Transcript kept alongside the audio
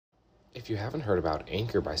If you haven't heard about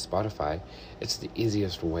Anchor by Spotify, it's the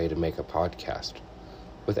easiest way to make a podcast,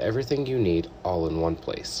 with everything you need all in one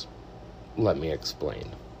place. Let me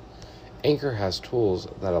explain. Anchor has tools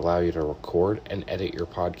that allow you to record and edit your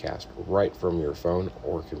podcast right from your phone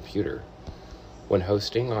or computer. When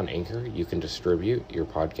hosting on Anchor, you can distribute your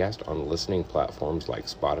podcast on listening platforms like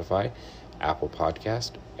Spotify, Apple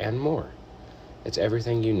Podcast, and more. It's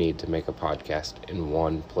everything you need to make a podcast in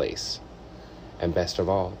one place. And best of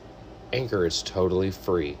all, Anchor is totally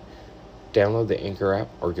free. Download the Anchor app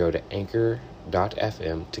or go to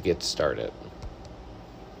anchor.fm to get started.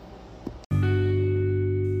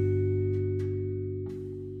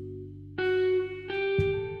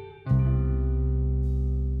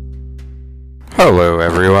 Hello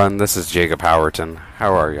everyone, this is Jacob Howerton.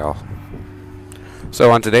 How are y'all?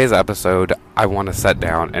 So on today's episode, I want to sit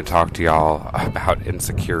down and talk to y'all about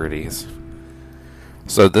insecurities.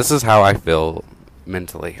 So this is how I feel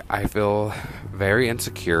mentally. I feel very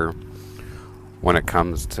insecure when it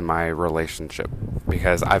comes to my relationship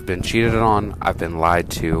because I've been cheated on, I've been lied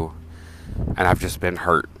to, and I've just been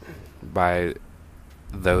hurt by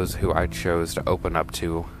those who I chose to open up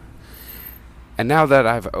to. And now that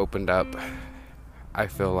I've opened up, I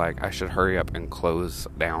feel like I should hurry up and close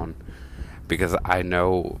down because I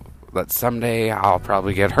know that someday I'll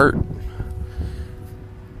probably get hurt.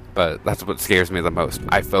 But that's what scares me the most.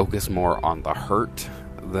 I focus more on the hurt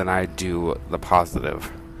than I do the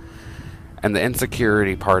positive. And the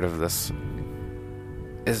insecurity part of this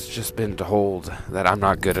is just been told that I'm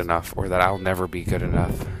not good enough or that I'll never be good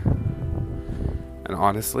enough. And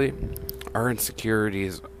honestly, our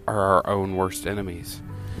insecurities are our own worst enemies.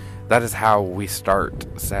 That is how we start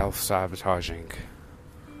self-sabotaging.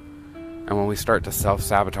 And when we start to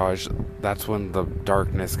self-sabotage, that's when the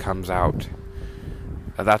darkness comes out.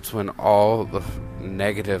 That's when all the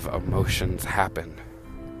negative emotions happen.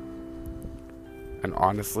 And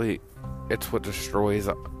honestly, it's what destroys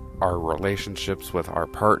our relationships with our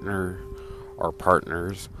partner, our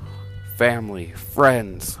partners, family,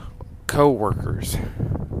 friends, co-workers.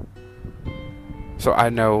 So I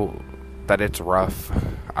know that it's rough.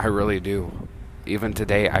 I really do. Even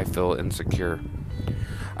today, I feel insecure.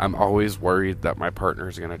 I'm always worried that my partner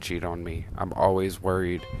is going to cheat on me. I'm always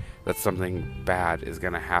worried that something bad is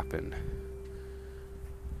going to happen.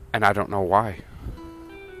 And I don't know why.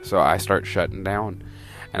 So I start shutting down.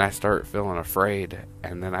 And I start feeling afraid.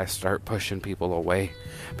 And then I start pushing people away.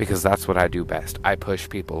 Because that's what I do best. I push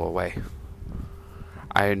people away.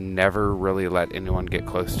 I never really let anyone get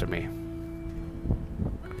close to me.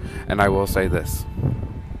 And I will say this.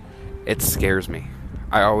 It scares me.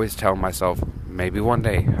 I always tell myself, maybe one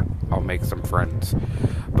day I'll make some friends.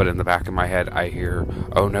 But in the back of my head, I hear,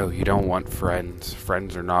 oh no, you don't want friends.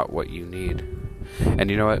 Friends are not what you need. And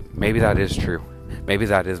you know what? Maybe that is true. Maybe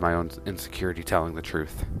that is my own insecurity telling the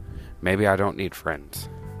truth. Maybe I don't need friends.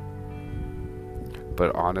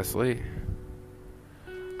 But honestly,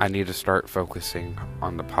 I need to start focusing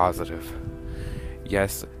on the positive.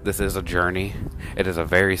 Yes, this is a journey. It is a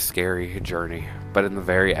very scary journey. But in the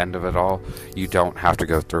very end of it all, you don't have to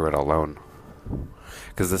go through it alone.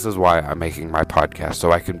 Because this is why I'm making my podcast,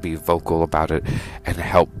 so I can be vocal about it and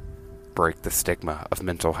help break the stigma of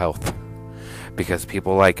mental health. Because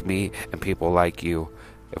people like me and people like you,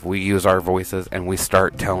 if we use our voices and we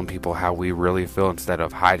start telling people how we really feel instead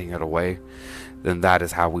of hiding it away, then that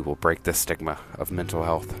is how we will break the stigma of mental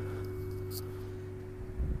health.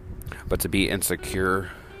 But to be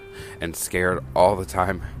insecure and scared all the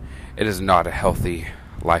time, it is not a healthy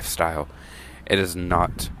lifestyle. It is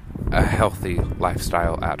not a healthy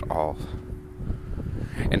lifestyle at all.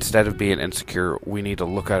 Instead of being insecure, we need to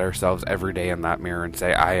look at ourselves every day in that mirror and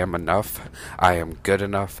say, I am enough, I am good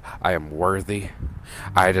enough, I am worthy,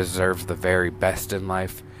 I deserve the very best in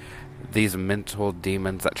life. These mental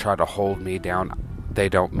demons that try to hold me down, they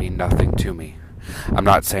don't mean nothing to me. I'm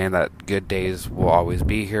not saying that good days will always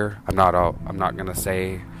be here. I'm not going to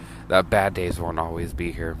say that bad days won't always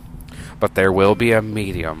be here. But there will be a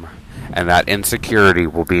medium, and that insecurity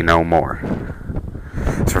will be no more.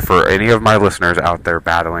 So for any of my listeners out there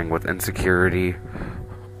battling with insecurity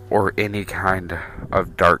or any kind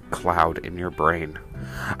of dark cloud in your brain,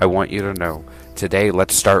 I want you to know, today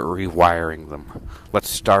let's start rewiring them. Let's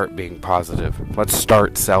start being positive. Let's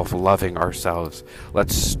start self-loving ourselves.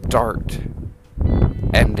 Let's start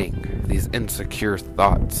ending these insecure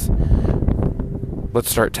thoughts. Let's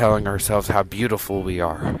start telling ourselves how beautiful we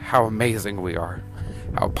are, how amazing we are,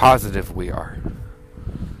 how positive we are.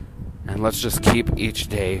 And let's just keep each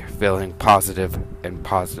day feeling positive and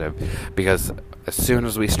positive, because as soon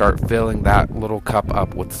as we start filling that little cup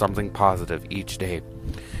up with something positive each day,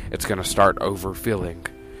 it's going to start overfilling.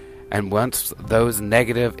 And once those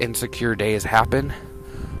negative, insecure days happen,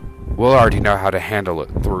 we'll already know how to handle it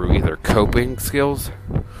through either coping skills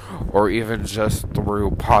or even just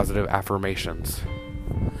through positive affirmations.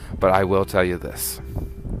 But I will tell you this.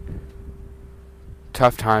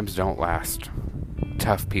 Tough times don't last.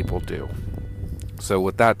 Tough people do. So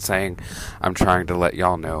with that saying, I'm trying to let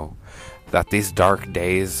y'all know that these dark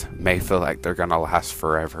days may feel like they're gonna last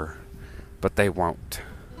forever, but they won't.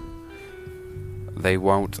 They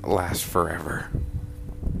won't last forever.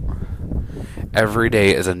 Every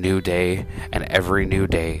day is a new day, and every new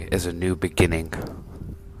day is a new beginning.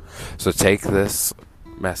 So take this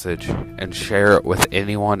message and share it with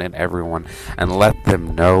anyone and everyone, and let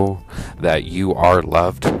them know that you are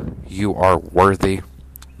loved, you are worthy,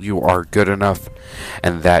 you are good enough,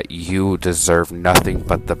 and that you deserve nothing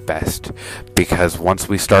but the best. Because once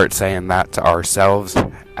we start saying that to ourselves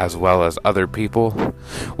as well as other people,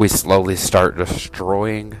 we slowly start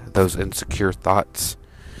destroying those insecure thoughts,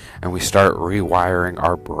 and we start rewiring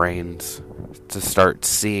our brains to start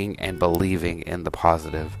seeing and believing in the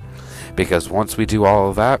positive. Because once we do all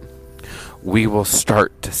of that, we will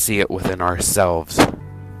start to see it within ourselves.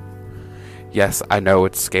 Yes, I know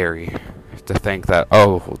it's scary to think that,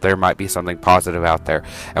 oh, there might be something positive out there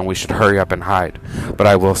and we should hurry up and hide. But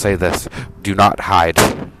I will say this, do not hide.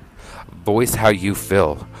 Voice how you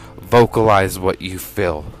feel. Vocalize what you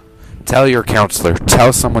feel. Tell your counselor.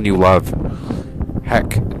 Tell someone you love.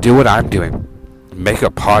 Heck, do what I'm doing. Make a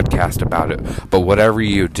podcast about it. But whatever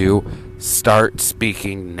you do, start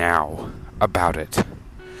speaking now about it.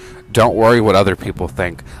 Don't worry what other people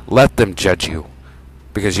think. Let them judge you.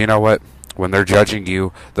 Because you know what? When they're judging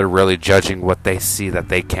you, they're really judging what they see that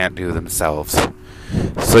they can't do themselves.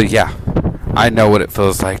 So yeah, I know what it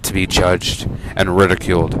feels like to be judged and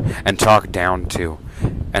ridiculed and talked down to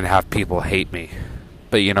and have people hate me.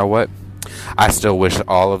 But you know what? I still wish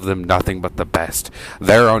all of them nothing but the best.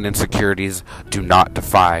 Their own insecurities do not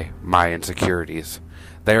defy my insecurities.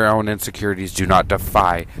 Their own insecurities do not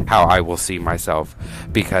defy how I will see myself.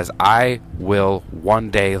 Because I will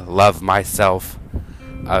one day love myself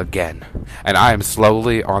again. And I am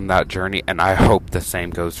slowly on that journey, and I hope the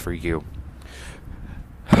same goes for you.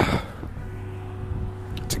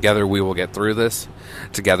 Together we will get through this.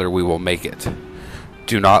 Together we will make it.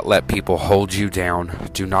 Do not let people hold you down.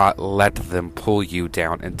 Do not let them pull you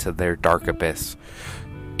down into their dark abyss.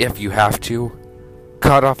 If you have to,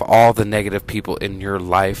 cut off all the negative people in your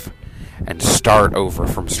life and start over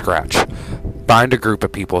from scratch. Find a group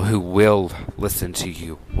of people who will listen to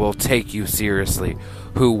you, will take you seriously,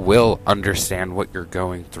 who will understand what you're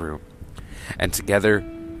going through. And together,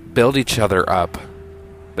 build each other up,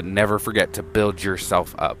 but never forget to build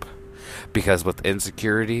yourself up. Because with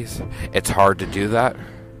insecurities, it's hard to do that.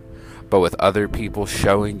 But with other people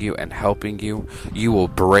showing you and helping you, you will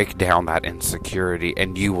break down that insecurity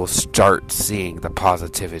and you will start seeing the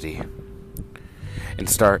positivity. And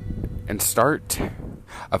start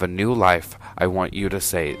of a new life, I want you to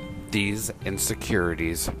say, these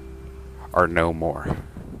insecurities are no more.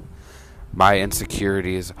 My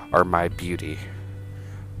insecurities are my beauty,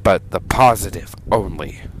 but the positive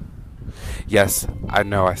only. Yes, I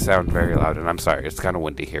know I sound very loud, and I'm sorry, it's kind of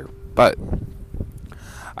windy here, but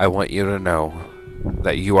I want you to know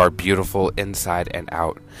that you are beautiful inside and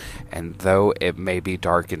out, and though it may be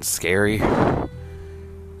dark and scary,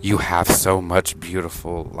 you have so much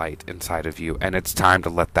beautiful light inside of you, and it's time to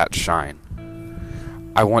let that shine.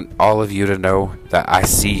 I want all of you to know that I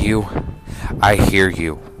see you, I hear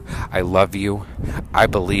you, I love you, I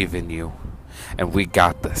believe in you, and we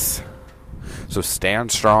got this. So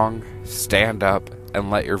stand strong, stand up, and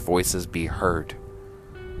let your voices be heard.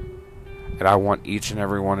 And I want each and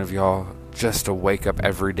every one of y'all just to wake up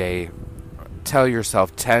every day. Tell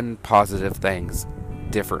yourself 10 positive things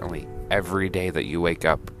differently every day that you wake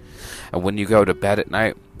up. And when you go to bed at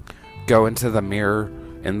night, go into the mirror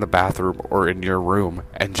in the bathroom or in your room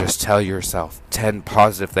and just tell yourself 10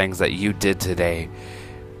 positive things that you did today.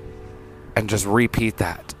 And just repeat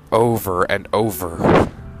that over and over.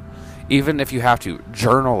 Even if you have to,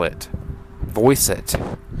 journal it. Voice it.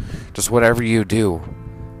 Just whatever you do,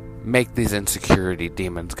 make these insecurity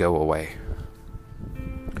demons go away.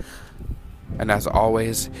 And as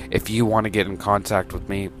always, if you want to get in contact with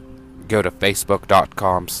me, go to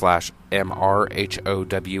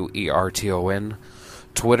facebook.com/MRHOWERTON.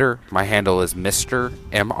 Twitter, my handle is Mr.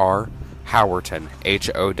 MR Howerton,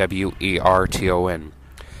 HOWERTON.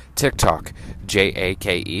 TikTok,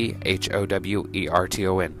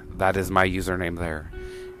 JAKEHOWERTON. That is my username there.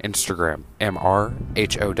 Instagram,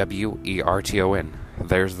 MRHOWERTON.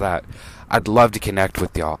 There's that. I'd love to connect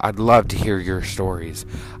with y'all. I'd love to hear your stories.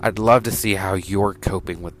 I'd love to see how you're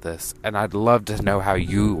coping with this. And I'd love to know how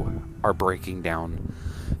you are breaking down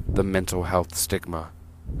the mental health stigma.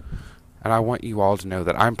 And I want you all to know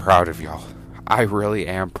that I'm proud of y'all. I really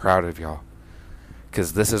am proud of y'all.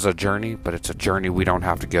 Because this is a journey, but it's a journey we don't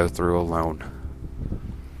have to go through alone.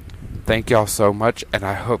 Thank y'all so much, and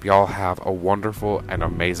I hope y'all have a wonderful and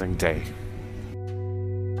amazing day.